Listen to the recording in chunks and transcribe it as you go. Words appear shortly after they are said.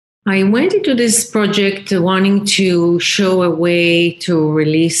I went into this project wanting to show a way to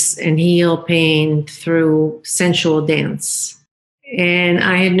release and heal pain through sensual dance. And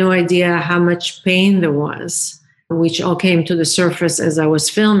I had no idea how much pain there was, which all came to the surface as I was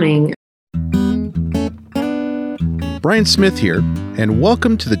filming. Brian Smith here, and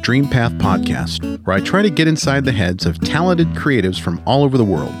welcome to the Dream Path Podcast, where I try to get inside the heads of talented creatives from all over the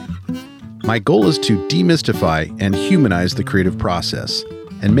world. My goal is to demystify and humanize the creative process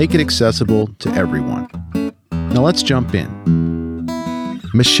and make it accessible to everyone. Now let's jump in.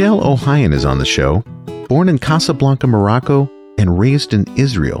 Michelle Ohayon is on the show. Born in Casablanca, Morocco, and raised in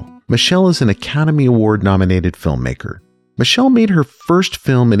Israel, Michelle is an Academy Award-nominated filmmaker. Michelle made her first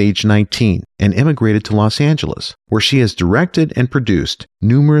film at age 19 and immigrated to Los Angeles, where she has directed and produced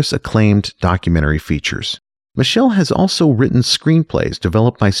numerous acclaimed documentary features. Michelle has also written screenplays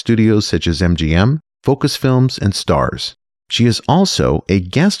developed by studios such as MGM, Focus Films, and Starz. She is also a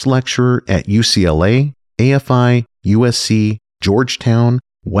guest lecturer at UCLA, AFI, USC, Georgetown,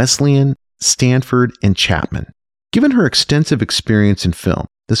 Wesleyan, Stanford, and Chapman. Given her extensive experience in film,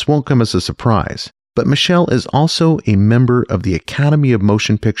 this won't come as a surprise, but Michelle is also a member of the Academy of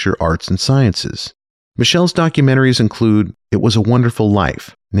Motion Picture Arts and Sciences. Michelle's documentaries include It Was a Wonderful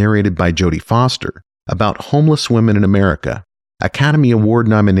Life, narrated by Jodie Foster, about homeless women in America, Academy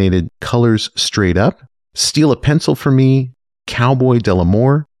Award-nominated Colors Straight Up, Steal a Pencil for Me, Cowboy de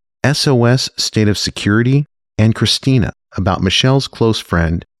l'Amour, SOS State of Security, and Christina, about Michelle's close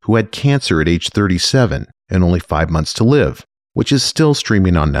friend who had cancer at age 37 and only 5 months to live, which is still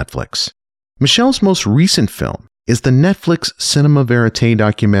streaming on Netflix. Michelle's most recent film is the Netflix Cinema Verite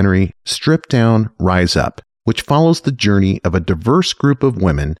documentary Strip Down, Rise Up, which follows the journey of a diverse group of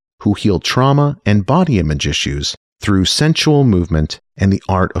women who heal trauma and body image issues through sensual movement and the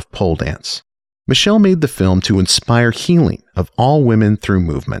art of pole dance. Michelle made the film to inspire healing of all women through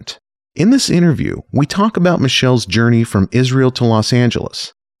movement. In this interview, we talk about Michelle's journey from Israel to Los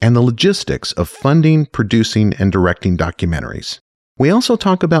Angeles and the logistics of funding, producing, and directing documentaries. We also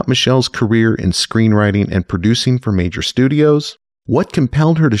talk about Michelle's career in screenwriting and producing for major studios, what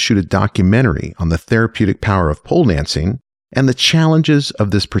compelled her to shoot a documentary on the therapeutic power of pole dancing, and the challenges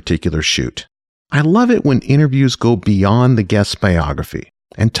of this particular shoot. I love it when interviews go beyond the guest's biography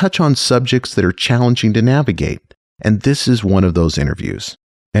and touch on subjects that are challenging to navigate, and this is one of those interviews.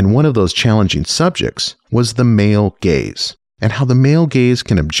 And one of those challenging subjects was the male gaze, and how the male gaze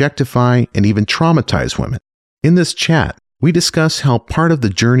can objectify and even traumatize women. In this chat, we discuss how part of the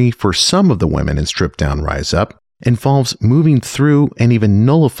journey for some of the women in Strip Down, Rise Up involves moving through and even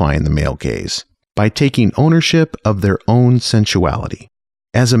nullifying the male gaze by taking ownership of their own sensuality.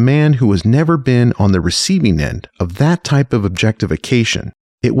 As a man who has never been on the receiving end of that type of objectification,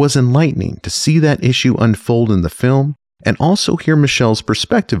 it was enlightening to see that issue unfold in the film and also hear Michelle's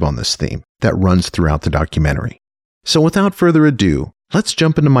perspective on this theme that runs throughout the documentary. So without further ado, let's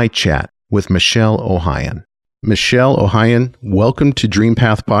jump into my chat with Michelle Ohayon. Michelle Ohayon, welcome to Dream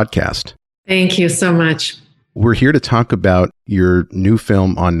Path Podcast. Thank you so much. We're here to talk about your new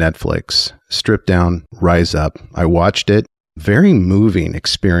film on Netflix, Strip Down, Rise Up. I watched it. Very moving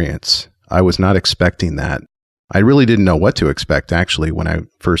experience. I was not expecting that. I really didn't know what to expect, actually, when I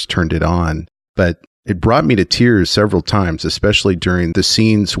first turned it on. But it brought me to tears several times, especially during the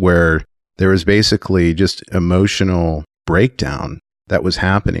scenes where there was basically just emotional breakdown that was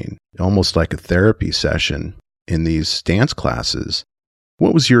happening, almost like a therapy session in these dance classes.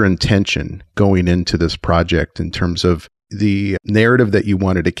 What was your intention going into this project in terms of the narrative that you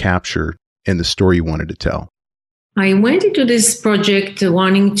wanted to capture and the story you wanted to tell? I went into this project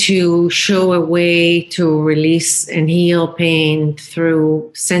wanting to show a way to release and heal pain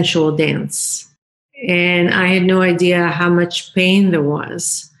through sensual dance. And I had no idea how much pain there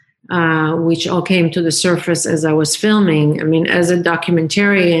was, which all came to the surface as I was filming. I mean, as a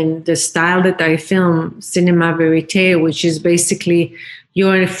documentarian, the style that I film, cinema verite, which is basically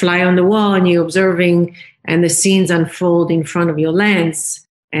you're a fly on the wall and you're observing and the scenes unfold in front of your lens.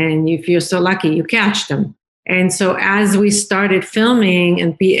 And if you're so lucky, you catch them. And so as we started filming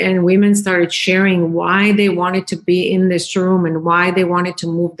and women started sharing why they wanted to be in this room and why they wanted to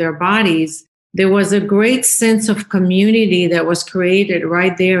move their bodies, there was a great sense of community that was created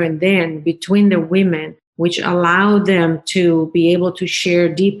right there and then between the women, which allowed them to be able to share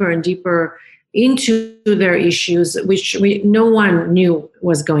deeper and deeper into their issues, which no one knew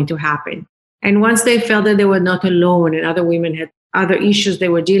was going to happen. And once they felt that they were not alone and other women had other issues they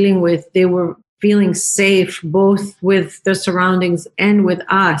were dealing with, they were feeling safe both with the surroundings and with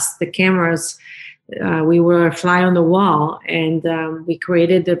us, the cameras. We were a fly on the wall, and we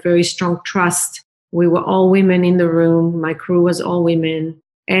created a very strong trust. We were all women in the room. My crew was all women.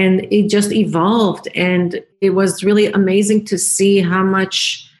 And it just evolved. And it was really amazing to see how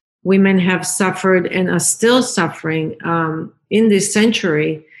much women have suffered and are still suffering in this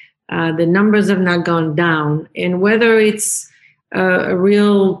century. The numbers have not gone down. And whether it's a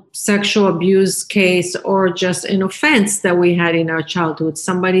real sexual abuse case or just an offense that we had in our childhood,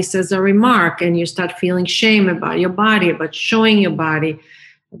 somebody says a remark and you start feeling shame about your body, about showing your body,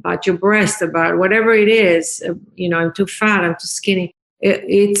 about your breast, about whatever it is, I'm too fat, I'm too skinny.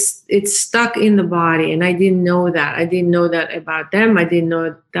 It's stuck in the body. And I didn't know that. I didn't know that about them. I didn't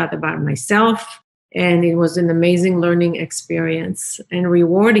know that about myself. And it was an amazing learning experience and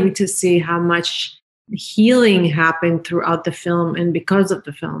rewarding to see how much healing happened throughout the film and because of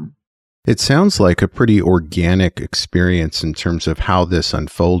the film. It sounds like a pretty organic experience in terms of how this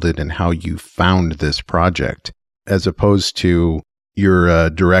unfolded and how you found this project, as opposed to you're a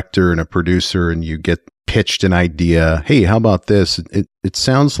director and a producer and you get pitched an idea. Hey, how about this? It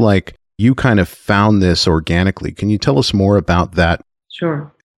sounds like you kind of found this organically. Can you tell us more about that? Sure.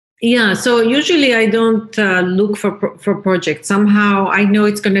 Yeah. So usually I don't look for projects. Somehow I know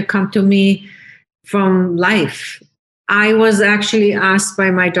it's going to come to me from life. I was actually asked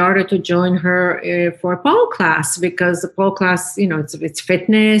by my daughter to join her for a pole class because the pole class, it's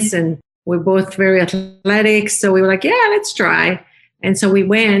fitness and we're both very athletic. So we were like, yeah, let's try. And so we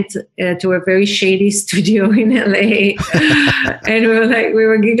went to a very shady studio in LA and we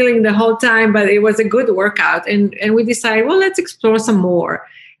were giggling the whole time, but it was a good workout. And we decided, well, let's explore some more.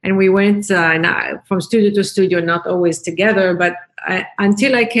 And we went from studio to studio, not always together, but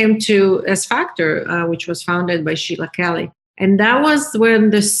until I came to S Factor, which was founded by Sheila Kelley. And that was when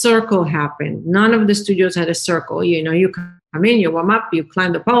the circle happened. None of the studios had a circle. You come in, you warm up, you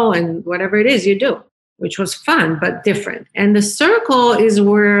climb the pole, and whatever it is, you do, which was fun, but different. And the circle is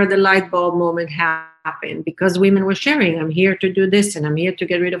where the light bulb moment happened because women were sharing, I'm here to do this, and I'm here to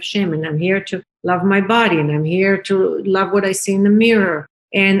get rid of shame, and I'm here to love my body, and I'm here to love what I see in the mirror.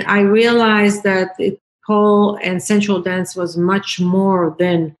 And I realized that pole and sensual dance was much more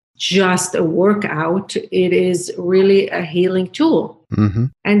than just a workout. It is really a healing tool. Mm-hmm.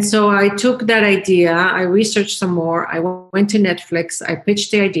 And so I took that idea, I researched some more, I went to Netflix, I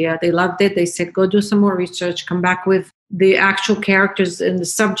pitched the idea, they loved it, they said, go do some more research, come back with the actual characters and the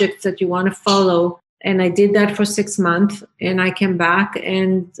subjects that you want to follow. And I did that for 6 months, and I came back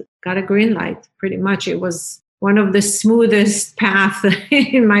and got a green light. Pretty much it was one of the smoothest paths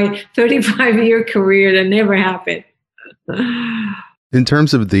in my 35-year career that never happened. In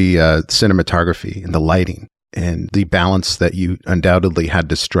terms of the cinematography and the lighting and the balance that you undoubtedly had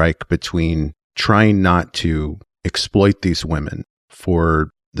to strike between trying not to exploit these women for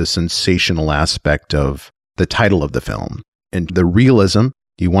the sensational aspect of the title of the film and the realism,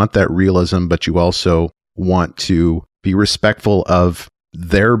 you want that realism, but you also want to be respectful of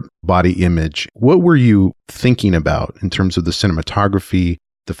their body image. What were you thinking about in terms of the cinematography,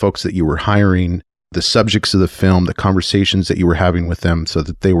 the folks that you were hiring, the subjects of the film, the conversations that you were having with them so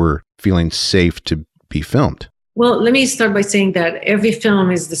that they were feeling safe to be filmed? Well, let me start by saying that every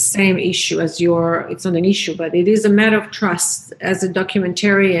film is the same issue as it's not an issue, but it is a matter of trust. As a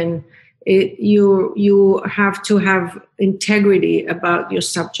documentarian, you have to have integrity about your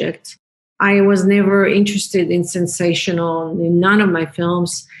subject. I was never interested in sensational in none of my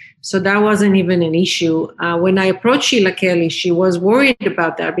films, so that wasn't even an issue. When I approached Sheila Kelley, she was worried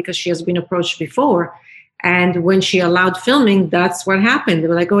about that because she has been approached before. And when she allowed filming, that's what happened. They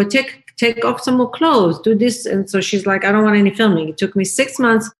were like, oh, take off some more clothes, do this. And so she's like, I don't want any filming. It took me 6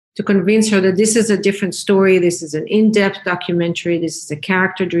 months to convince her that this is a different story. This is an in-depth documentary. This is a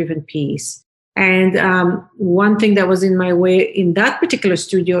character-driven piece. And one thing that was in my way in that particular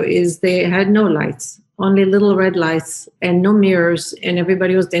studio is they had no lights, only little red lights and no mirrors. And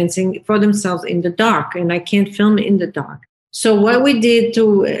everybody was dancing for themselves in the dark. And I can't film in the dark. So what we did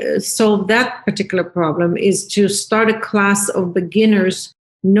to solve that particular problem is to start a class of beginners,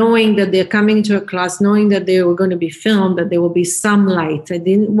 knowing that they're coming to a class, knowing that they were going to be filmed, that there will be some light. I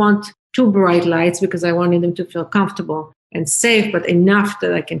didn't want too bright lights because I wanted them to feel comfortable and safe, but enough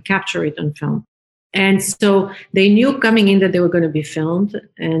that I can capture it on film. And so they knew coming in that they were going to be filmed.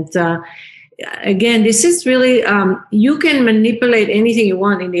 And again, this is really, you can manipulate anything you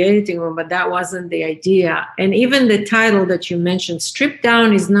want in the editing room, but that wasn't the idea. And even the title that you mentioned, stripped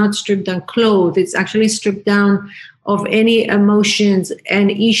down, is not stripped down clothes. It's actually stripped down of any emotions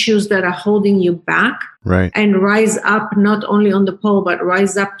and issues that are holding you back. Right. And rise up, not only on the pole, but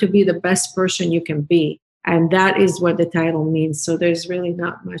rise up to be the best person you can be. And that is what the title means. So there's really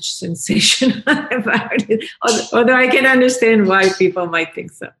not much sensation about it, although I can understand why people might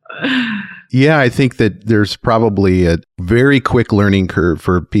think so. Yeah, I think that there's probably a very quick learning curve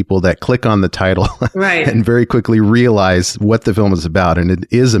for people that click on the title right. and very quickly realize what the film is about. And it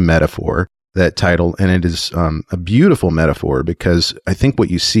is a metaphor, that title, and it is a beautiful metaphor, because I think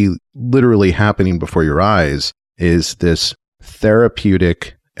what you see literally happening before your eyes is this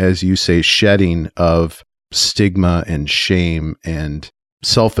therapeutic, as you say, shedding of stigma and shame and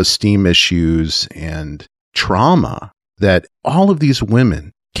self-esteem issues and trauma that all of these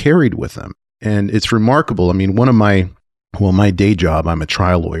women carried with them. And it's remarkable. I mean, my day job, I'm a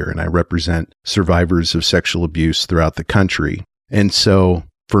trial lawyer and I represent survivors of sexual abuse throughout the country. And so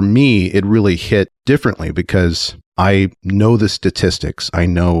for me, it really hit differently because I know the statistics. I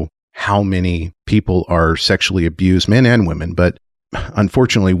know how many people are sexually abused, men and women, but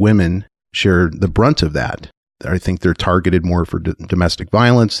unfortunately, women share the brunt of that. I think they're targeted more for domestic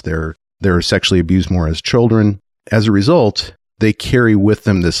violence. They're sexually abused more as children. As a result, they carry with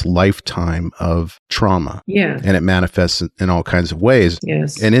them this lifetime of trauma. Yeah. And it manifests in all kinds of ways.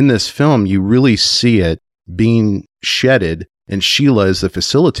 Yes. And in this film, you really see it being shedded. And Sheila is the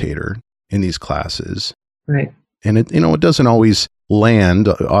facilitator in these classes. Right. And it doesn't always land.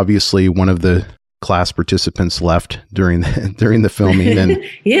 Obviously, one of the class participants left during the filming. And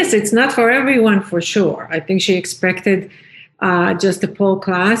yes, it's not for everyone, for sure. I think she expected just a pole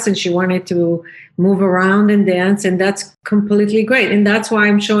class and she wanted to move around and dance, and that's completely great. And that's why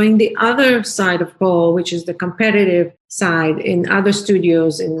I'm showing the other side of pole, which is the competitive side in other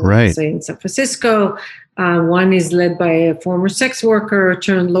studios say in San Francisco. One is led by a former sex worker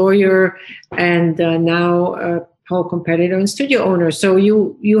turned lawyer, and now a pole competitor and studio owner. So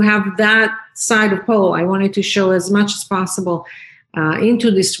you have that side of pole. I wanted to show as much as possible into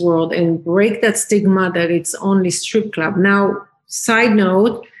this world and break that stigma that it's only strip club. Now, side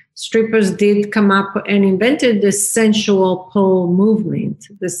note, strippers did come up and invented the sensual pole movement,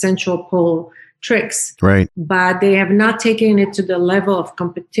 the sensual pole tricks. Right. But they have not taken it to the level of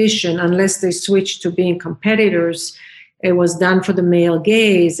competition unless they switch to being competitors. It was done for the male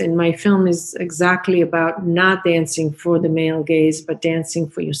gaze, and my film is exactly about not dancing for the male gaze, but dancing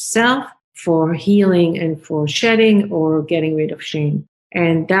for yourself, for healing and for shedding or getting rid of shame.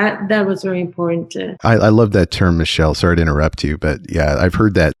 And that was very important. I love that term, Michelle. Sorry to interrupt you, but yeah, I've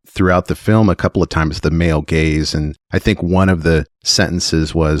heard that throughout the film a couple of times, the male gaze. And I think one of the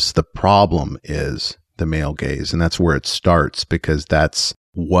sentences was, the problem is the male gaze. And that's where it starts, because that's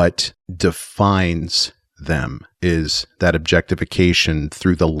what defines them, is that objectification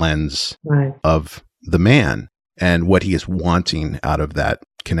through the lens of the man and what he is wanting out of that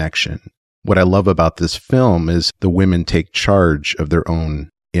connection. What I love about this film is the women take charge of their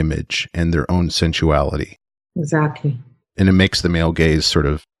own image and their own sensuality. Exactly. And it makes the male gaze sort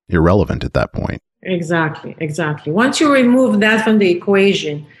of irrelevant at that point. Exactly. Once you remove that from the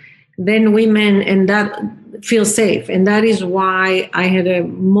equation, then women and that feel safe. And that is why I had a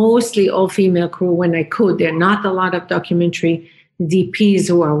mostly all-female crew when I could. There are not a lot of documentary DPs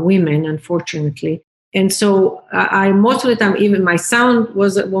who are women, unfortunately. And so I most of the time, even my sound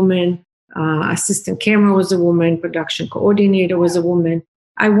was a woman, assistant camera was a woman, production coordinator was a woman.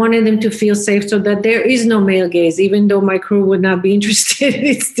 I wanted them to feel safe so that there is no male gaze, even though my crew would not be interested.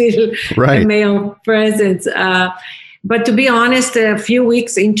 It's still a male presence. But to be honest, a few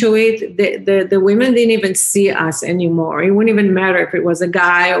weeks into it, the women didn't even see us anymore. It wouldn't even matter if it was a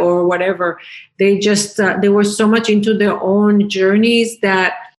guy or whatever. They just they were so much into their own journeys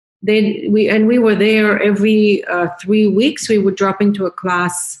that we were there every 3 weeks. We would drop into a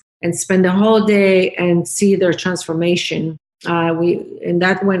class and spend the whole day and see their transformation. And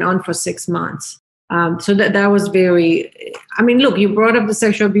that went on for 6 months. So that was very. I mean, look, you brought up the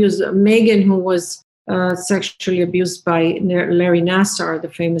sexual abuse. Megan, who was sexually abused by Larry Nassar, the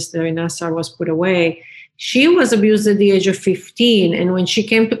famous Larry Nassar, was put away. She was abused at the age of 15. And when she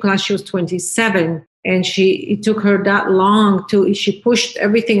came to class, she was 27. And it took her that long she pushed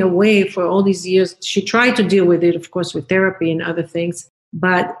everything away for all these years. She tried to deal with it, of course, with therapy and other things.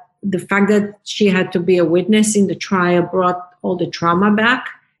 But the fact that she had to be a witness in the trial brought all the trauma back.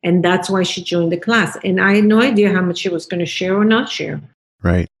 And that's why she joined the class. And I had no idea how much she was going to share or not share.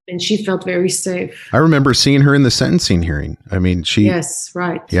 Right. And she felt very safe. I remember seeing her in the sentencing hearing. I mean, Yes,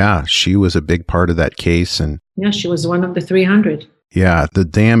 right. Yeah, she was a big part of that case. And yeah, she was one of the 300. Yeah, the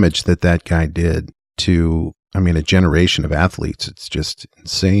damage that guy did to, a generation of athletes, it's just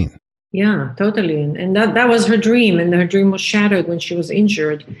insane. Yeah, totally. And that was her dream. And her dream was shattered when she was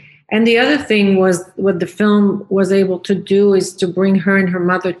injured. And the other thing was what the film was able to do is to bring her and her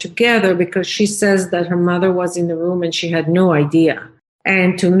mother together, because she says that her mother was in the room and she had no idea.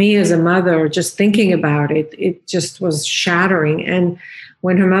 And to me as a mother, just thinking about it, it just was shattering. And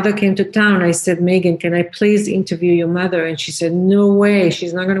when her mother came to town, I said, Megan, can I please interview your mother? And she said, no way.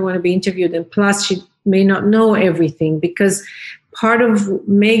 She's not going to want to be interviewed. And plus, she may not know everything, because part of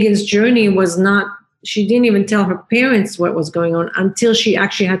Megan's journey was not, she didn't even tell her parents what was going on until she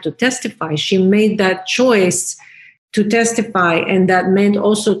actually had to testify. She made that choice to testify, and that meant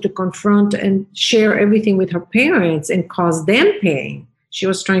also to confront and share everything with her parents and cause them pain. She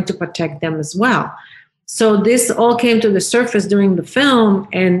was trying to protect them as well. So this all came to the surface during the film.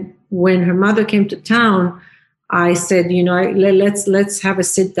 And when her mother came to town, I said, let's have a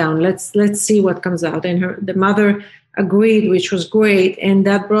sit down. Let's see what comes out. And the mother agreed, which was great. And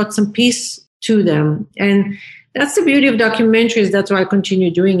that brought some peace to them. And that's the beauty of documentaries. That's why I continue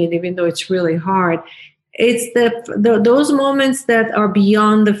doing it, even though it's really hard. It's those moments that are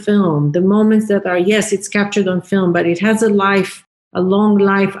beyond the film, the moments that are, yes, it's captured on film, but it has a long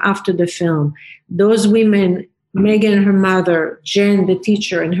life after the film. Those women, Megan and her mother, Jen, the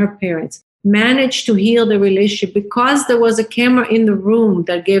teacher, and her parents, managed to heal the relationship because there was a camera in the room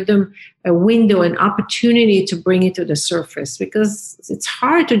that gave them a window, an opportunity to bring it to the surface. Because it's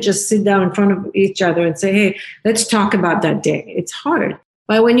hard to just sit down in front of each other and say, hey, let's talk about that day. It's hard.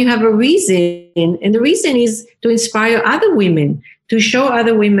 But when you have a reason, and the reason is to inspire other women, to show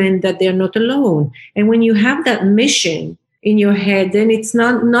other women that they're not alone. And when you have that mission in your head, then it's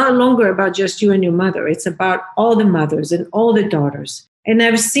not longer about just you and your mother. It's about all the mothers and all the daughters. And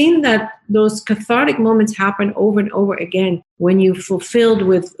I've seen that those cathartic moments happen over and over again when you're fulfilled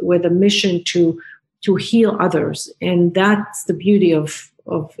with a mission to heal others. And that's the beauty of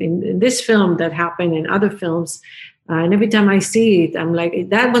in this film that happened in other films. And every time I see it, I'm like,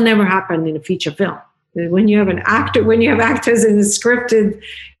 that will never happen in a feature film. When you have actors in the scripted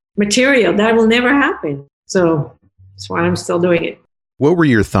material, that will never happen. So that's why I'm still doing it. What were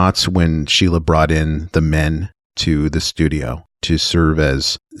your thoughts when Sheila brought in the men to the studio to serve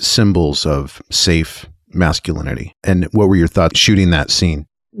as symbols of safe masculinity? And what were your thoughts shooting that scene?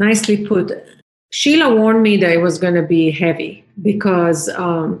 Nicely put. Sheila warned me that it was going to be heavy because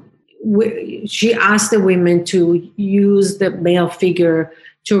she asked the women to use the male figure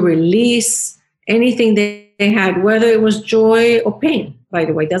to release anything they had, whether it was joy or pain, by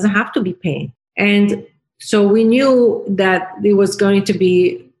the way. It doesn't have to be pain. And so we knew that it was going to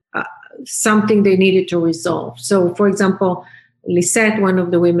be something they needed to resolve. So, for example, Lisette, one of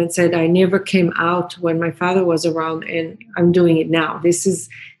the women, said, I never came out when my father was around, and I'm doing it now. This is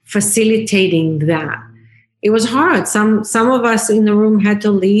facilitating that. It was hard. Some of us in the room had to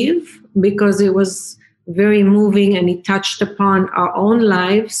leave because it was very moving and it touched upon our own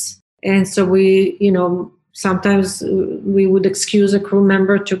lives. And so we, sometimes we would excuse a crew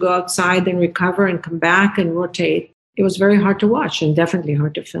member to go outside and recover and come back and rotate. It was very hard to watch and definitely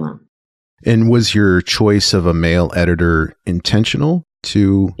hard to film. And was your choice of a male editor intentional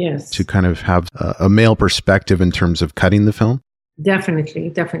to kind of have a male perspective in terms of cutting the film?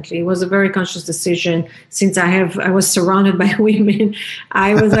 Definitely. It was a very conscious decision. Since I was surrounded by women,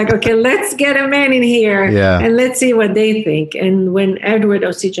 I was like, okay, let's get a man in here and let's see what they think. And when Edward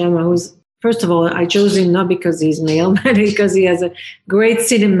Osijama, who's, first of all, I chose him not because he's male, but because he has a great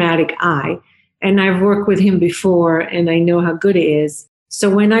cinematic eye. And I've worked with him before and I know how good he is. So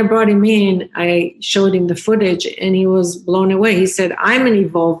when I brought him in, I showed him the footage and he was blown away. He said, I'm an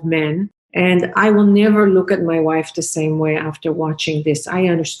evolved man. And I will never look at my wife the same way after watching this. I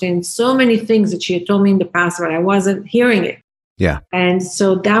understand so many things that she had told me in the past, but I wasn't hearing it. Yeah. And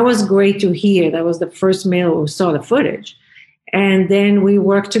so that was great to hear. That was the first male who saw the footage. And then we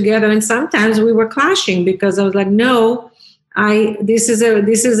worked together, and sometimes we were clashing because I was like, no, this is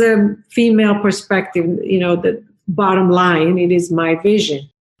a female perspective, the bottom line, it is my vision.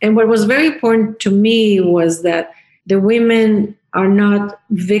 And what was very important to me was that the women are not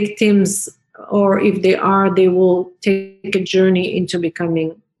victims, or if they are, they will take a journey into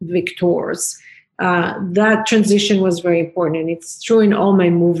becoming victors. That transition was very important, and it's true in all my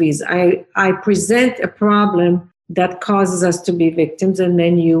movies. I present a problem that causes us to be victims, and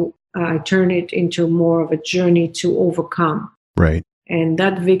then I turn it into more of a journey to overcome. Right. And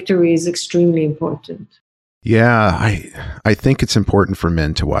that victory is extremely important. Yeah, I think it's important for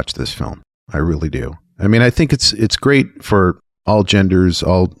men to watch this film. I really do. I mean, I think it's great for all genders,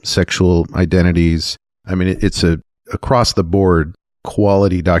 all sexual identities. I mean, it's a across the board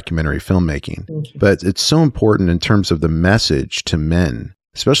quality documentary filmmaking. But it's so important in terms of the message to men,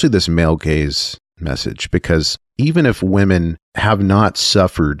 especially this male gaze message, because even if women have not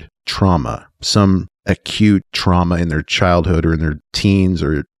suffered trauma, some acute trauma in their childhood or in their teens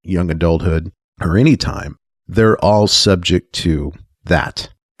or young adulthood or any time, they're all subject to that.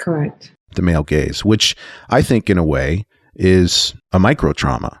 Correct. The male gaze, which I think in a way is a micro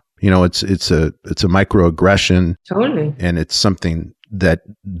trauma. You know, it's a microaggression. Totally. And it's something that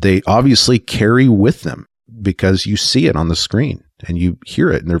they obviously carry with them because you see it on the screen and you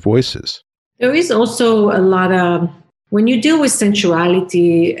hear it in their voices. There is also a lot of, when you deal with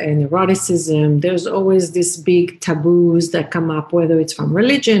sensuality and eroticism, there's always these big taboos that come up, whether it's from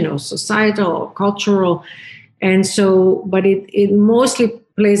religion or societal or cultural. And so, but it mostly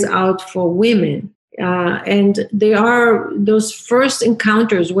plays out for women. And they are those first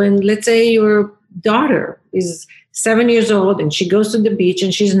encounters when, let's say, your daughter is 7 years old and she goes to the beach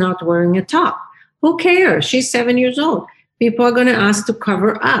and she's not wearing a top. Who cares? She's 7 years old. People are going to ask to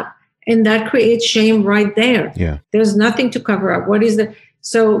cover up. And that creates shame right there. Yeah. There's nothing to cover up. What is the,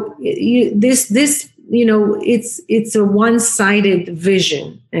 so this, you know, it's a one-sided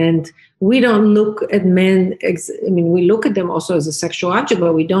vision. And we don't look at men, we look at them also as a sexual object,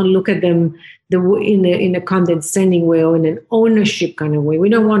 but we don't look at them in a condescending way or in an ownership kind of way. We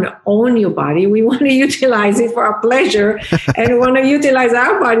don't want to own your body. We want to utilize it for our pleasure and want to utilize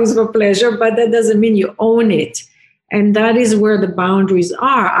our bodies for pleasure, but that doesn't mean you own it. And that is where the boundaries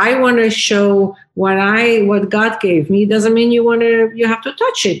are. I want to show what God gave me. Doesn't mean you have to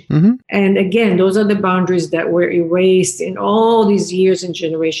touch it. Mm-hmm. And again, those are the boundaries that were erased in all these years and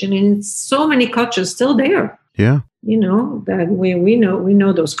generation. And so many cultures still there. Yeah. You know, that we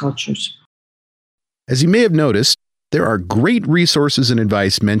know those cultures. As you may have noticed, there are great resources and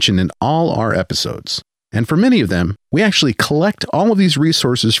advice mentioned in all our episodes. And for many of them, we actually collect all of these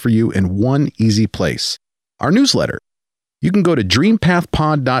resources for you in one easy place. Our newsletter. You can go to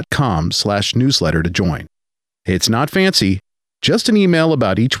dreampathpod.com/newsletter to join. It's not fancy, just an email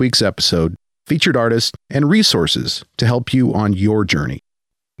about each week's episode, featured artists, and resources to help you on your journey.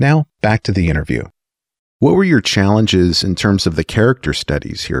 Now, back to the interview. What were your challenges in terms of the character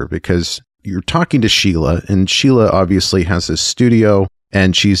studies here? Because you're talking to Sheila, and Sheila obviously has this studio,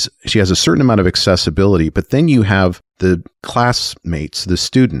 and she has a certain amount of accessibility, but then you have the classmates, the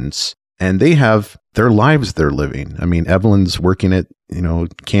students, and they have their lives they're living. I mean, Evelyn's working at,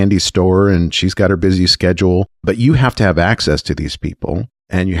 candy store and she's got her busy schedule, but you have to have access to these people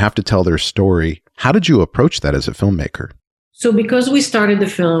and you have to tell their story. How did you approach that as a filmmaker? So because we started the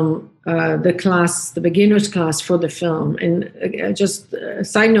film, the beginner's class for the film, and just a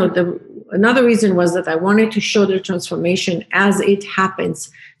side note, another reason was that I wanted to show the transformation as it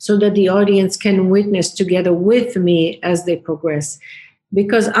happens so that the audience can witness together with me as they progress.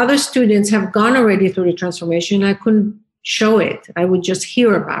 Because other students have gone already through the transformation, I couldn't show it. I would just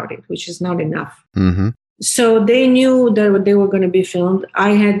hear about it, which is not enough. Mm-hmm. So they knew that they were going to be filmed.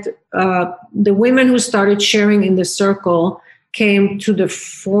 I had the women who started sharing in the circle came to the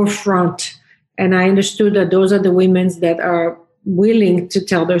forefront, and I understood that those are the women that are willing to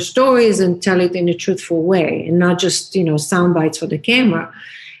tell their stories and tell it in a truthful way, and not just sound bites for the camera.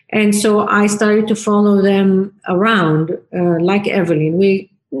 And so I started to follow them around, like Evelyn. We,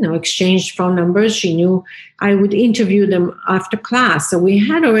 exchanged phone numbers. She knew I would interview them after class. So we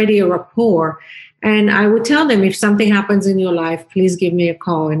had already a rapport. And I would tell them, if something happens in your life, please give me a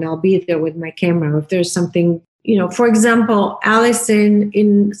call and I'll be there with my camera. If there's something, for example, Allison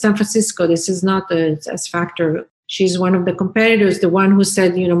in San Francisco, this is not a S Factor. She's one of the competitors, the one who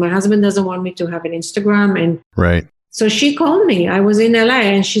said, my husband doesn't want me to have an Instagram. And right. So she called me. I was in LA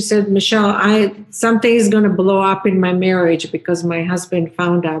and she said, Michelle, something is going to blow up in my marriage because my husband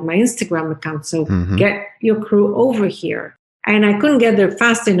found out my Instagram account. So get your crew over here. And I couldn't get there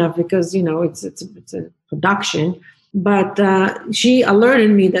fast enough because, it's a production. But she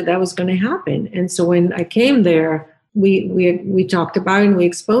alerted me that was going to happen. And so when I came there, we talked about it and we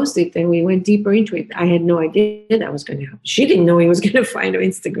exposed it and we went deeper into it. I had no idea that was going to happen. She didn't know he was going to find her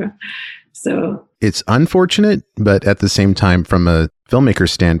Instagram. So it's unfortunate, but at the same time, from a filmmaker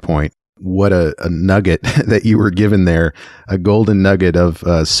standpoint, what a nugget that you were given there, a golden nugget of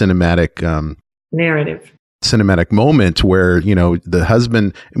cinematic narrative. Cinematic moment where, the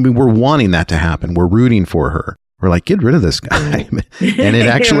husband, we're wanting that to happen. We're rooting for her. We're like, get rid of this guy. And it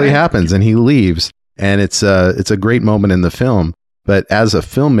actually happens and he leaves. And it's a great moment in the film. But as a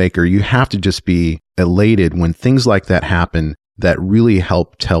filmmaker, you have to just be elated when things like that happen that really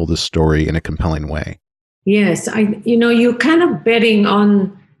help tell the story in a compelling way. Yes. You're kind of betting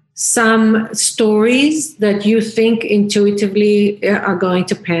on some stories that you think intuitively are going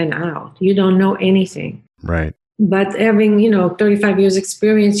to pan out. You don't know anything. Right. But having, 35 years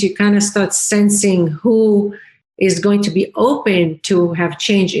experience, you kind of start sensing who is going to be open to have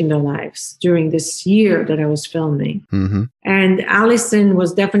change in their lives during this year that I was filming. Mm-hmm. And Allison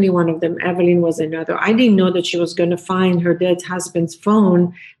was definitely one of them. Evelyn was another. I didn't know that she was going to find her dead husband's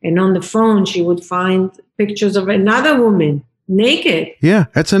phone. And on the phone, she would find pictures of another woman naked. Yeah,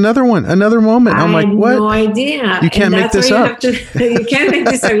 that's another one, another moment. I'm like, what? No idea. You can't make this up. You can't make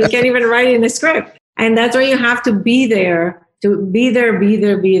this up. You can't even write it in a script. And that's why you have to be there. To be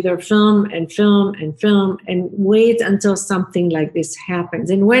there, film and film and film and wait until something like this happens.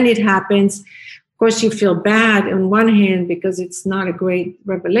 And when it happens, of course, you feel bad on one hand because it's not a great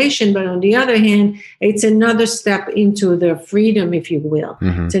revelation, but on the other hand, it's another step into their freedom, if you will.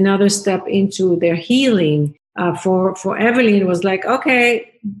 Mm-hmm. It's another step into their healing. For Evelyn, it was like,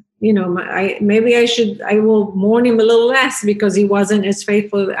 okay, I will mourn him a little less because he wasn't as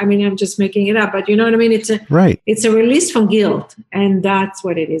faithful. I mean, I'm just making it up, but you know what I mean? It's a release from guilt, and that's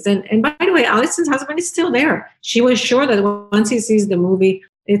what it is. And by the way, Allison's husband is still there. She was sure that once he sees the movie,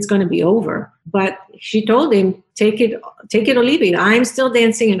 it's going to be over. But she told him, take it or leave it. I'm still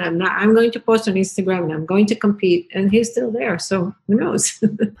dancing, and I'm going to post on Instagram, and I'm going to compete, and he's still there. So who knows?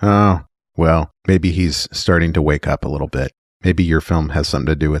 Oh, well, maybe he's starting to wake up a little bit. Maybe your film has something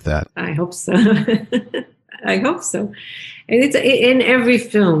to do with that. I hope so. I hope so. And it's in every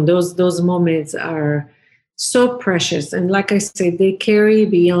film, those moments are so precious. And like I said, they carry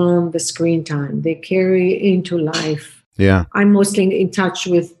beyond the screen time. They carry into life. Yeah. I'm mostly in touch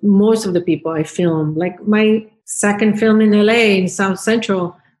with most of the people I film. Like my second film in LA, in South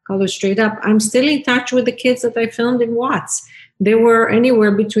Central, Color Straight Up, I'm still in touch with the kids that I filmed in Watts. They were anywhere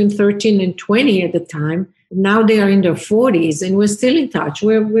between 13 and 20 at the time. Now they are in their 40s, and we're still in touch.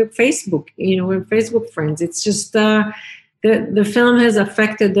 We're Facebook, we're Facebook friends. It's just the film has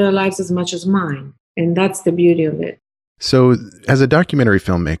affected their lives as much as mine, and that's the beauty of it. So, as a documentary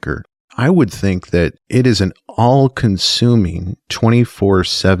filmmaker, I would think that it is an all-consuming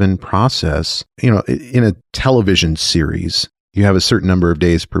 24/7 process. In a television series, you have a certain number of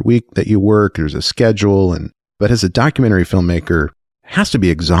days per week that you work. There's a schedule, but as a documentary filmmaker, has to be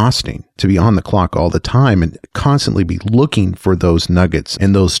exhausting to be on the clock all the time and constantly be looking for those nuggets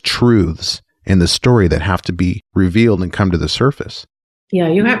and those truths in the story that have to be revealed and come to the surface. Yeah,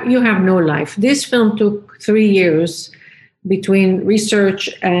 you have no life. This film took 3 years between research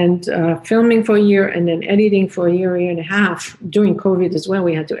and filming for a year and then editing for a year and a half. During COVID as well,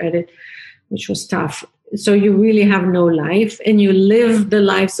 we had to edit, which was tough. So you really have no life, and you live the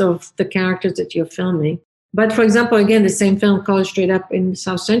lives of the characters that you're filming. But for example, again, the same film, Color Straight Up in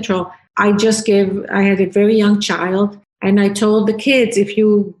South Central, I had a very young child, and I told the kids, if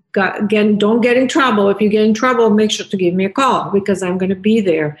you don't get in trouble. If you get in trouble, make sure to give me a call because I'm going to be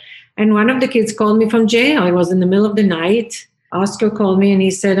there. And one of the kids called me from jail. It was in the middle of the night. Oscar called me and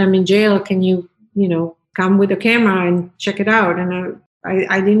he said, I'm in jail. Can you, come with a camera and check it out? And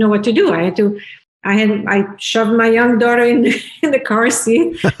I didn't know what to do. I shoved my young daughter in the car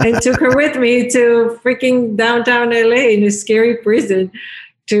seat and took her with me to freaking downtown LA in a scary prison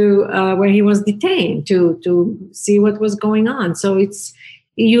to where he was detained to see what was going on. So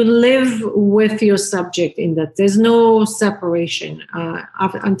you live with your subject in that. There's no separation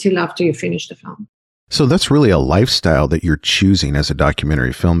until after you finish the film. So that's really a lifestyle that you're choosing as a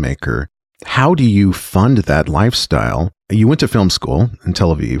documentary filmmaker. How do you fund that lifestyle? You went to film school in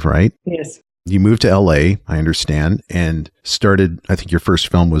Tel Aviv, right? Yes. You moved to LA, I understand, and started, I think your first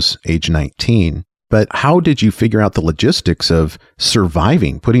film was age 19. But how did you figure out the logistics of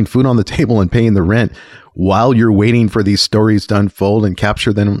surviving, putting food on the table and paying the rent while you're waiting for these stories to unfold and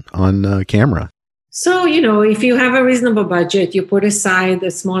capture them on camera? So, if you have a reasonable budget, you put aside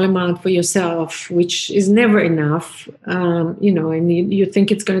a small amount for yourself, which is never enough, and you think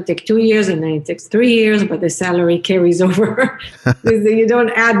it's going to take 2 years and then it takes 3 years, but the salary carries over. You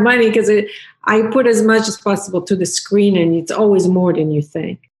don't add money because I put as much as possible to the screen and it's always more than you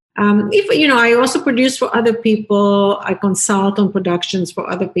think. I also produce for other people. I consult on productions for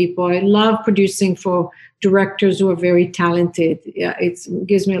other people. I love producing for directors who are very talented. Yeah, it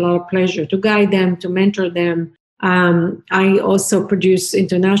gives me a lot of pleasure to guide them, to mentor them. I also produce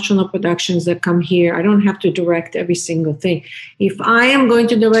international productions that come here. I don't have to direct every single thing. If I am going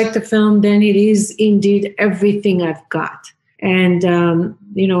to direct a film, then it is indeed everything I've got. And,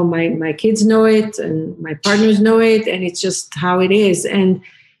 my kids know it and my partners know it, and it's just how it is. And,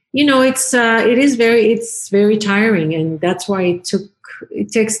 it's very tiring, and that's why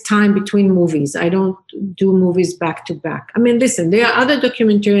it takes time between movies. I don't do movies back to back. I mean, listen, there are other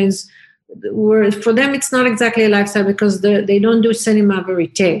documentarians where for them it's not exactly a lifestyle because they don't do cinema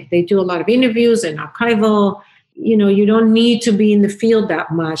verite. They do a lot of interviews and archival, you don't need to be in the field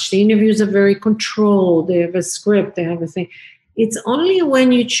that much. The interviews are very controlled. They have a script, they have a thing. It's only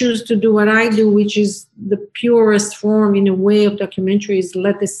when you choose to do what I do, which is the purest form in a way of documentary, is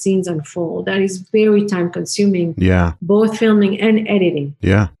let the scenes unfold. That is very time consuming. Yeah. Both filming and editing.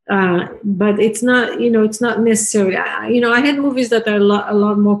 Yeah. But it's not, it's not necessarily, I had movies that are a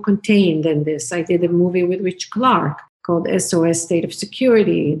lot more contained than this. I did a movie with Rich Clark called SOS State of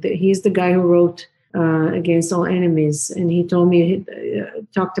Security. He's the guy who wrote Against All Enemies. And he told me, he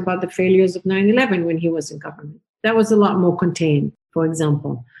talked about the failures of 9/11 when he was in government. That was a lot more contained, for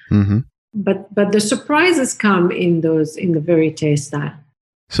example. Mm-hmm. But the surprises come in the verite style.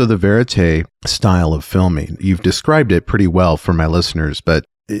 So the verite style of filming, you've described it pretty well for my listeners, but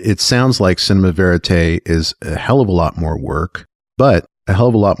it sounds like cinema verite is a hell of a lot more work, but a hell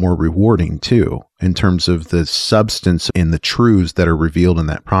of a lot more rewarding too, in terms of the substance and the truths that are revealed in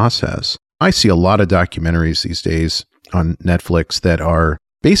that process. I see a lot of documentaries these days on Netflix that are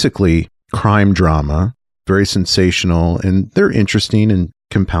basically crime drama, very sensational, and they're interesting and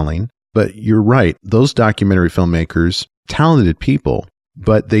compelling. But you're right, those documentary filmmakers, talented people,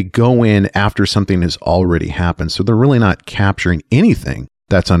 but they go in after something has already happened. So they're really not capturing anything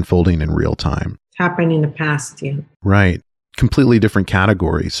that's unfolding in real time. Happened in the past, yeah. Right. Completely different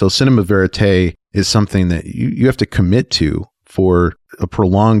category. So cinema verite is something that you have to commit to for a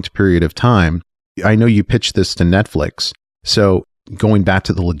prolonged period of time. I know you pitched this to Netflix. So going back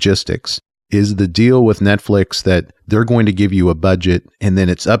to the logistics, is the deal with Netflix that they're going to give you a budget and then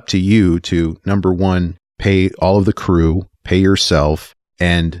it's up to you to, number one, pay all of the crew, pay yourself,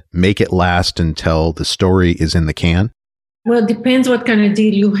 and make it last until the story is in the can? Well, it depends what kind of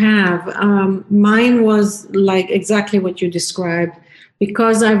deal you have. Mine was like exactly what you described.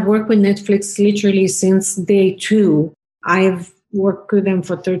 Because I've worked with Netflix literally since day two. I've worked with them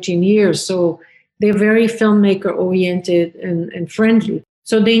for 13 years. So they're very filmmaker oriented and friendly.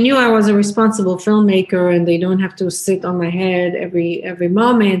 So they knew I was a responsible filmmaker and they don't have to sit on my head every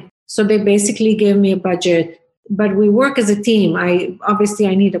moment. So they basically gave me a budget, but we work as a team. I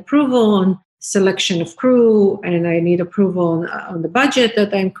need approval on selection of crew and I need approval on the budget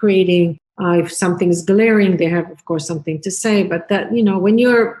that I'm creating. If something is glaring, they have, of course, something to say. But that, when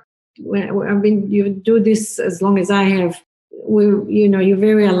you do this as long as I have, you're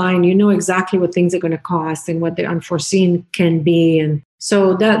very aligned. You know exactly what things are going to cost and what the unforeseen can be. And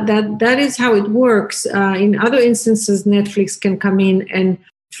so that is how it works. In other instances, Netflix can come in and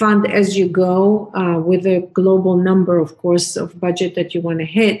fund as you go with a global number, of course, of budget that you want to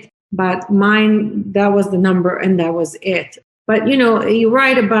hit. But mine, that was the number and that was it. But, you're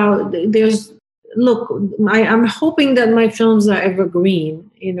right about I'm hoping that my films are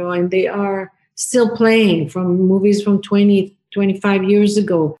evergreen, and they are still playing from movies from 20, 25 years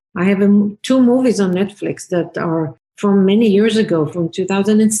ago. I have 2 movies on Netflix that are from many years ago, from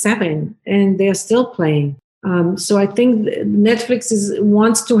 2007, and they're still playing. So I think Netflix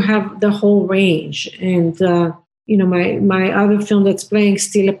wants to have the whole range. And, my other film that's playing,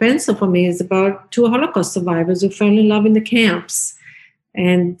 Steal a Pencil, for me is about 2 Holocaust survivors who fell in love in the camps.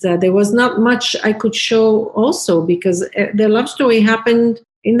 And there was not much I could show also because their love story happened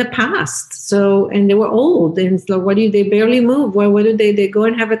in the past. So, and they were old. And so they barely move. Well, what do they go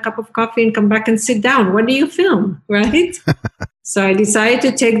and have a cup of coffee and come back and sit down? What do you film, right? So I decided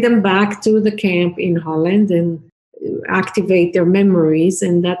to take them back to the camp in Holland and activate their memories.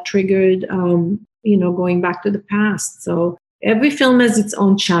 And that triggered, going back to the past. So every film has its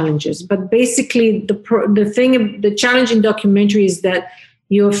own challenges. But basically, the challenge in documentary is that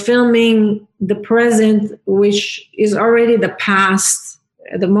you're filming the present, which is already the past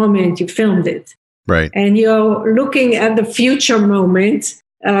at the moment you filmed it. Right. And you're looking at the future moment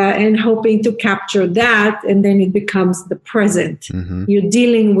and hoping to capture that, and then it becomes the present. Mm-hmm. You're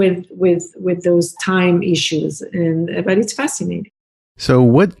dealing with those time issues, but it's fascinating. So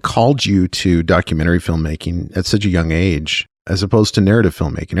what called you to documentary filmmaking at such a young age, as opposed to narrative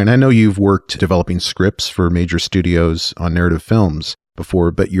filmmaking? And I know you've worked developing scripts for major studios on narrative films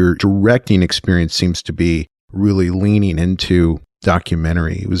before, but your directing experience seems to be really leaning into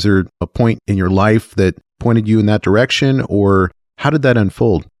documentary. Was there a point in your life that pointed you in that direction, or how did that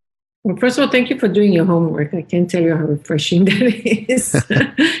unfold? Well, first of all, thank you for doing your homework. I can't tell you how refreshing that is,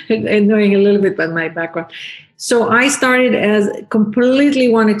 and knowing a little bit about my background. So I started as completely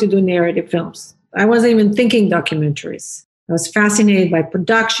wanted to do narrative films. I wasn't even thinking documentaries. I was fascinated by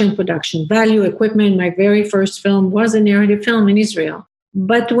production value, equipment. My very first film was a narrative film in Israel.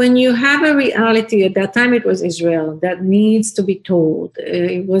 But when you have a reality, at that time it was Israel, that needs to be told.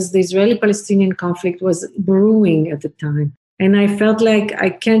 It was the Israeli-Palestinian conflict was brewing at the time. And I felt like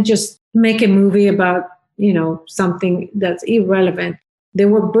I can't just make a movie about, something that's irrelevant. There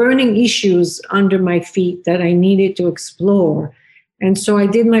were burning issues under my feet that I needed to explore. And so I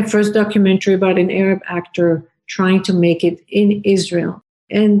did my first documentary about an Arab actor trying to make it in Israel.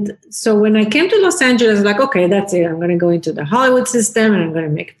 And so when I came to Los Angeles, I was like, okay, that's it. I'm going to go into the Hollywood system and I'm going to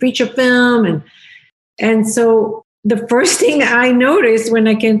make a feature film. And so the first thing I noticed when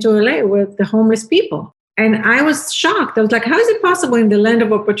I came to LA were the homeless people. And I was shocked. I was like, how is it possible in the land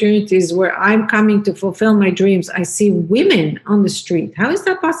of opportunities where I'm coming to fulfill my dreams, I see women on the street? How is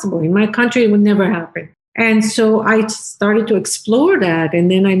that possible? In my country, it would never happen. And so I started to explore that.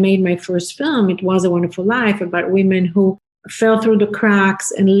 And then I made my first film, It Was a Wonderful Life, about women who fell through the cracks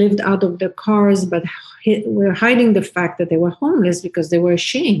and lived out of their cars, but were hiding the fact that they were homeless because they were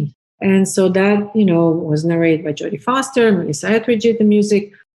ashamed. And so that, was narrated by Jodie Foster, Melissa Etheridge did the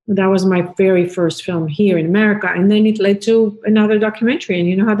music. That was my very first film here in America. And then it led to another documentary. And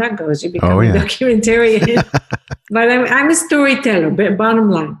you know how that goes. You become a documentarian. But I'm a storyteller, bottom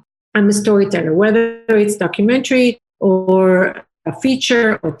line. I'm a storyteller, whether it's documentary or a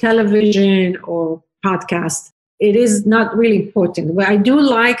feature or television or podcast. It is not really important. But I do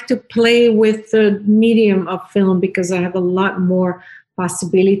like to play with the medium of film because I have a lot more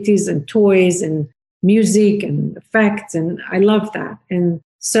possibilities and toys and music and effects. And I love that. And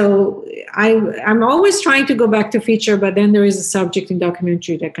so I'm always trying to go back to feature, but then there is a subject in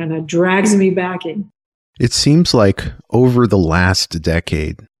documentary that kind of drags me back in. It seems like over the last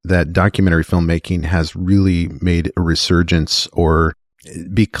decade that documentary filmmaking has really made a resurgence or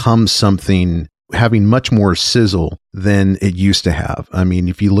become something having much more sizzle than it used to have. I mean,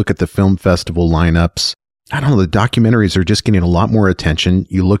 if you look at the film festival lineups, I don't know, the documentaries are just getting a lot more attention.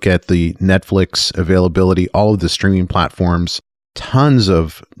 You look at the Netflix availability, all of the streaming platforms, tons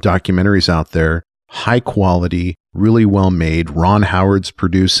of documentaries out there, high quality, really well made. Ron Howard's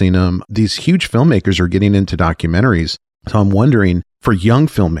producing them. These huge filmmakers are getting into documentaries. So I'm wondering, for young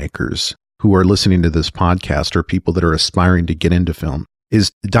filmmakers who are listening to this podcast or people that are aspiring to get into film,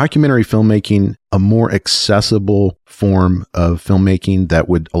 is documentary filmmaking a more accessible form of filmmaking that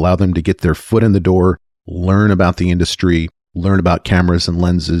would allow them to get their foot in the door, learn about the industry, learn about cameras and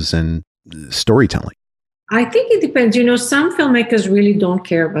lenses and storytelling? I think it depends. Some filmmakers really don't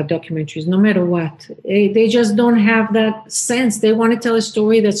care about documentaries, no matter what. They just don't have that sense. They want to tell a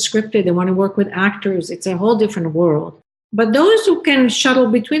story that's scripted. They want to work with actors. It's a whole different world. But those who can shuttle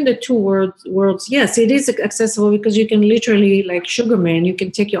between the two worlds, yes, it is accessible because you can literally, like Sugarman, you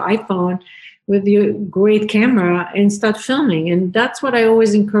can take your iPhone with your great camera and start filming. And that's what I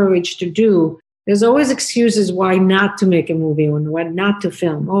always encourage to do. There's always excuses why not to make a movie or why not to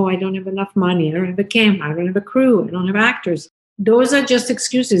film. Oh, I don't have enough money. I don't have a camera. I don't have a crew. I don't have actors. Those are just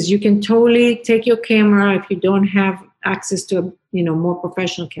excuses. You can totally take your camera if you don't have access to a more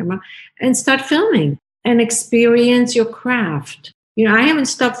professional camera and start filming and experience your craft. I haven't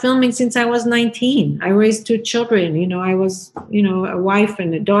stopped filming since I was 19. I raised 2 children. I was, a wife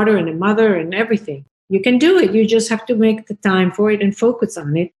and a daughter and a mother and everything. You can do it. You just have to make the time for it and focus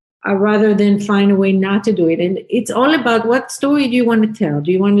on it. Rather than find a way not to do it. And it's all about what story do you want to tell?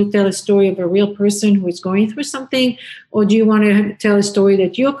 Do you want to tell a story of a real person who is going through something? Or do you want to tell a story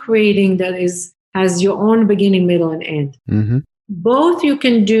that you're creating that has your own beginning, middle, and end? Mm-hmm. Both you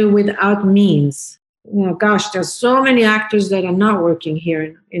can do without means. There's so many actors that are not working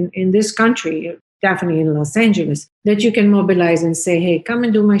here in this country, definitely in Los Angeles, that you can mobilize and say, hey, come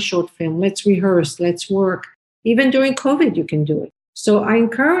and do my short film. Let's rehearse. Let's work. Even during COVID, you can do it. So I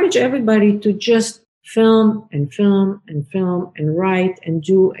encourage everybody to just film and film and film and write and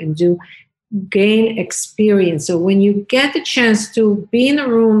do, gain experience. So when you get the chance to be in a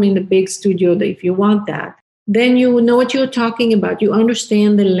room in the big studio, if you want that, then you know what you're talking about. You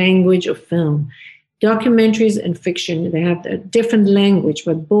understand the language of film. Documentaries and fiction, they have a different language,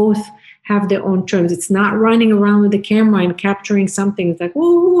 but both have their own terms. It's not running around with the camera and capturing something. It's like,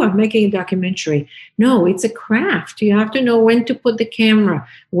 oh, I'm making a documentary. No, it's a craft. You have to know when to put the camera,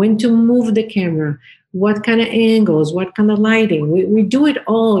 when to move the camera, what kind of angles, what kind of lighting. We do it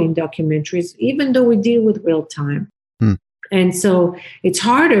all in documentaries, even though we deal with real time. And so it's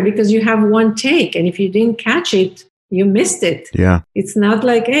harder because you have one take. And if you didn't catch it, you missed it. Yeah. It's not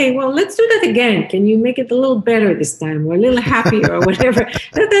like, hey, well, let's do that again. Can you make it a little better this time or a little happier or whatever?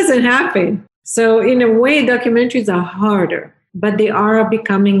 That doesn't happen. So in a way, documentaries are harder, but they are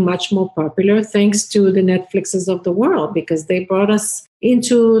becoming much more popular thanks to the Netflixes of the world because they brought us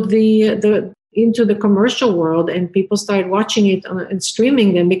into the commercial world and people started watching it and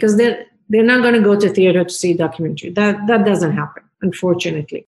streaming them because they're not going to go to theater to see a documentary. That doesn't happen,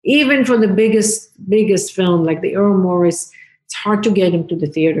 unfortunately. Even for the biggest film like the Errol Morris, it's hard to get into the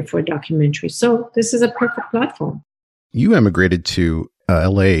theater for a documentary. So this is a perfect platform. You emigrated to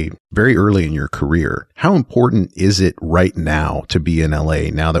LA very early in your career. How important is it right now to be in LA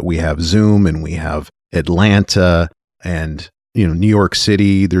now that we have Zoom and we have Atlanta and New York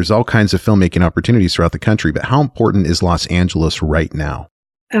City? There's all kinds of filmmaking opportunities throughout the country, but how important is Los Angeles right now?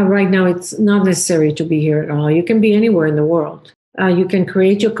 Right now, it's not necessary to be here at all. You can be anywhere in the world. You can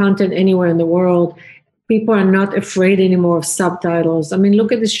create your content anywhere in the world. People are not afraid anymore of subtitles. I mean,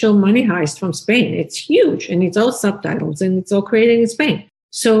 look at the show Money Heist from Spain. It's huge, and it's all subtitles, and it's all created in Spain.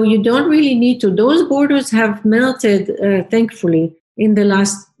 So you don't really need to. Those borders have melted, thankfully, in the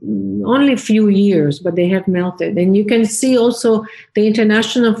last only few years, but they have melted. And you can see also the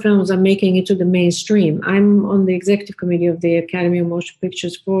international films are making it to the mainstream. I'm on the executive committee of the Academy of Motion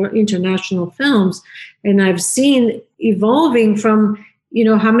Pictures for international films, and I've seen evolving from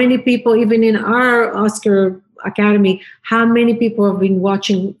how many people, even in our Oscar Academy, how many people have been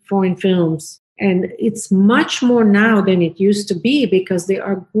watching foreign films. And it's much more now than it used to be because there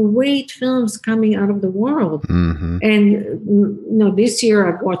are great films coming out of the world. Mm-hmm. And this year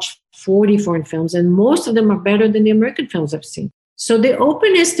I've watched 40 foreign films, and most of them are better than the American films I've seen. So the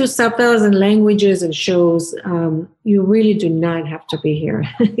openness to subtitles and languages and shows, you really do not have to be here.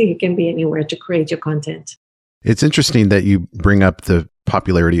 You can be anywhere to create your content. It's interesting that you bring up the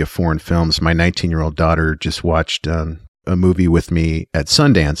popularity of foreign films. My 19-year-old daughter just watched a movie with me at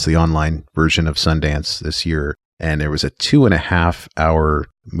Sundance, the online version of Sundance this year. And there was a 2.5-hour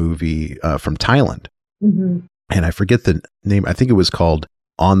movie from Thailand. Mm-hmm. And I forget the name. I think it was called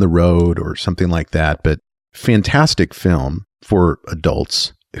On the Road or something like that. But fantastic film for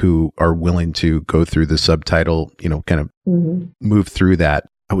adults who are willing to go through the subtitle, kind of move through that.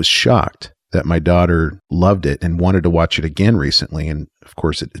 I was shocked that my daughter loved it and wanted to watch it again recently. And of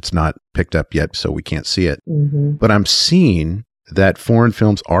course, it's not picked up yet, so we can't see it. Mm-hmm. But I'm seeing that foreign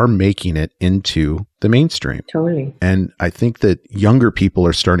films are making it into the mainstream. Totally. And I think that younger people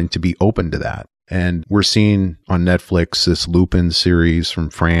are starting to be open to that. And we're seeing on Netflix this Lupin series from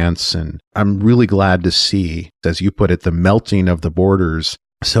France. And I'm really glad to see, as you put it, the melting of the borders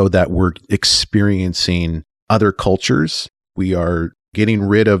so that we're experiencing other cultures. We are getting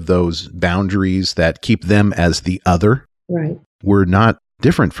rid of those boundaries that keep them as the other. Right. We're not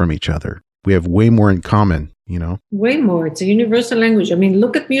different from each other. We have way more in common, Way more. It's a universal language. I mean,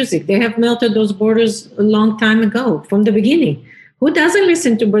 look at music. They have melted those borders a long time ago, from the beginning. Who doesn't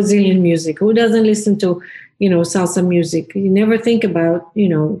listen to Brazilian music? Who doesn't listen to, salsa music? You never think about,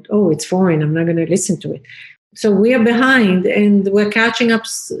 it's foreign, I'm not going to listen to it. So we are behind and we're catching up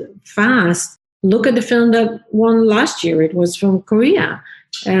fast. Look at the film that won last year. It was from Korea.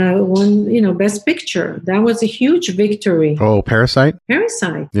 Won, Best Picture. That was a huge victory. Oh, Parasite?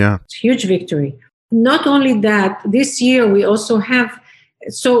 Parasite. Yeah. It's a huge victory. Not only that, this year we also have,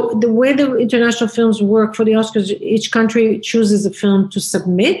 so the way the international films work for the Oscars, each country chooses a film to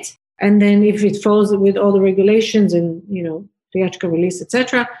submit. And then if it falls with all the regulations and, theatrical release,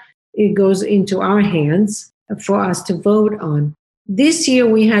 etc., it goes into our hands for us to vote on. This year,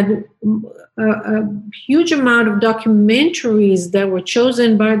 we had a huge amount of documentaries that were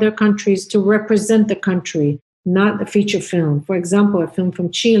chosen by their countries to represent the country, not a feature film. For example, a film from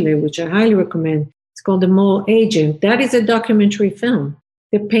Chile, which I highly recommend. It's called The Mole Agent. That is a documentary film.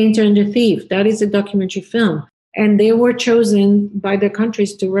 The Painter and the Thief. That is a documentary film. And they were chosen by their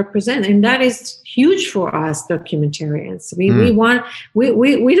countries to represent. And that is huge for us documentarians. We don't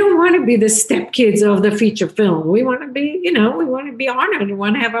want to be the stepkids of the feature film. We want to be, we want to be honored and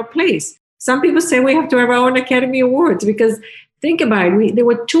want to have our place. Some people say we have to have our own Academy Awards because think about it. There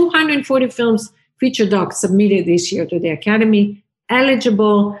were 240 films, feature docs submitted this year to the Academy,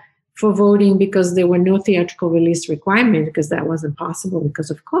 eligible for voting because there were no theatrical release requirement because that wasn't possible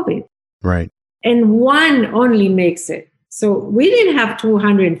because of COVID. Right. And one only makes it. So we didn't have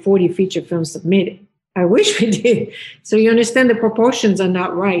 240 feature films submitted. I wish we did. So you understand the proportions are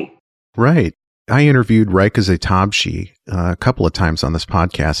not right. Right. I interviewed Raika Zaitabshi a couple of times on this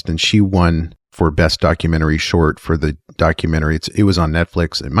podcast, and she won for Best Documentary Short for the documentary. It was on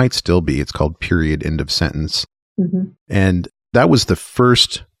Netflix. It might still be. It's called Period, End of Sentence. Mm-hmm. And that was the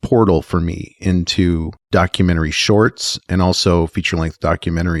first portal for me into documentary shorts and also feature-length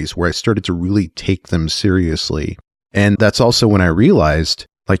documentaries where I started to really take them seriously. And that's also when I realized,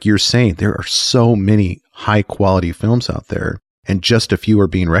 like you're saying, there are so many high-quality films out there, and just a few are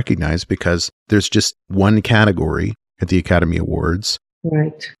being recognized because there's just one category at the Academy Awards.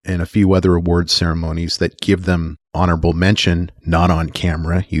 Right. And a few other awards ceremonies that give them honorable mention, not on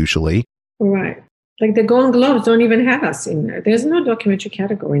camera usually. Right. Like the Golden Globes don't even have us in there. There's no documentary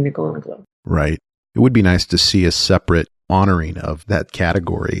category in the Golden Globe. Right. It would be nice to see a separate honoring of that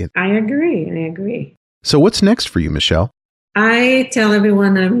category. I agree. So what's next for you, Michelle? I tell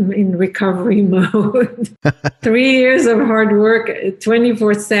everyone I'm in recovery mode. 3 years of hard work,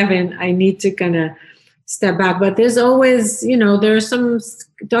 24/7. I need to kind of step back. But there's always, there's some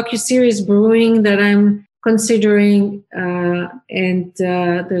docuseries brewing that I'm considering. And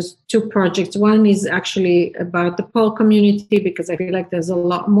there's 2 projects. One is actually about the Pole community, because I feel like there's a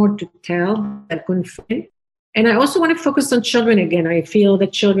lot more to tell that couldn't fit. And I also want to focus on children again. I feel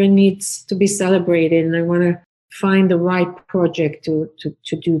that children needs to be celebrated, and I want to find the right project to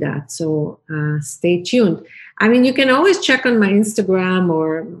do that. So stay tuned. I mean, you can always check on my Instagram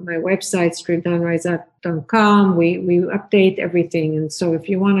or my website, stripdownriseup.com. We update everything. And so if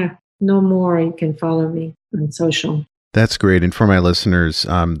you want to know more, you can follow me on social. That's great. And for my listeners,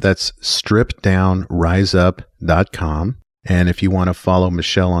 that's stripdownriseup.com. And if you want to follow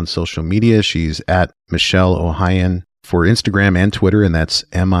Michelle on social media, she's at Michelle Ohayon for Instagram and Twitter, and that's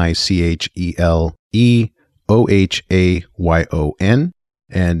MICHELEOHAYON.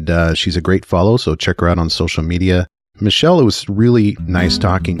 And she's a great follow, so check her out on social media. Michelle, it was really nice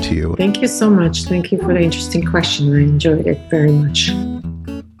talking to you. Thank you so much. Thank you for the interesting question. I enjoyed it very much.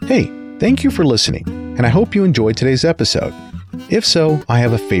 Hey, thank you for listening, and I hope you enjoyed today's episode. If so, I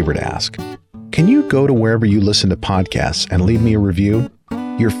have a favor to ask. Can you go to wherever you listen to podcasts and leave me a review?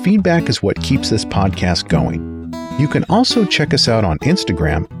 Your feedback is what keeps this podcast going. You can also check us out on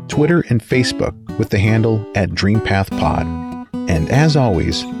Instagram, Twitter, and Facebook with the handle @DreamPathPod. And as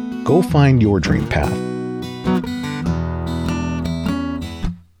always, go find your dream path.